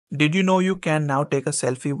Did you know you can now take a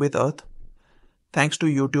selfie with Earth? Thanks to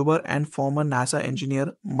YouTuber and former NASA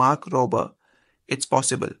engineer Mark Rober, it's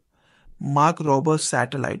possible. Mark Rober's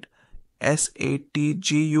satellite,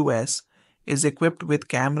 SATGUS, is equipped with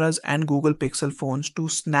cameras and Google Pixel phones to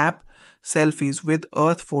snap selfies with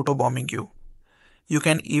Earth photobombing you. You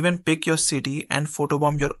can even pick your city and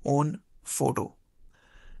photobomb your own photo.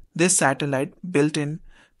 This satellite, built in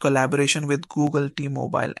collaboration with Google,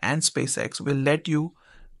 T-Mobile, and SpaceX, will let you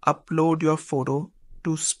upload your photo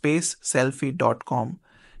to spaceselfie.com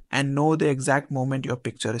and know the exact moment your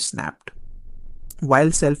picture is snapped. While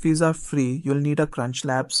selfies are free, you'll need a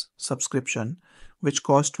CrunchLabs subscription, which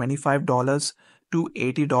costs $25 to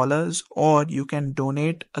 $80, or you can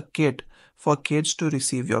donate a kit for kids to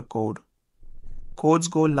receive your code. Codes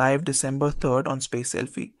go live December 3rd on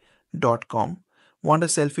spaceselfie.com. Want a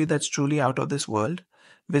selfie that's truly out of this world?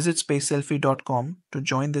 Visit spaceselfie.com to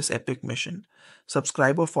join this epic mission.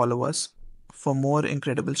 Subscribe or follow us for more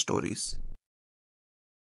incredible stories.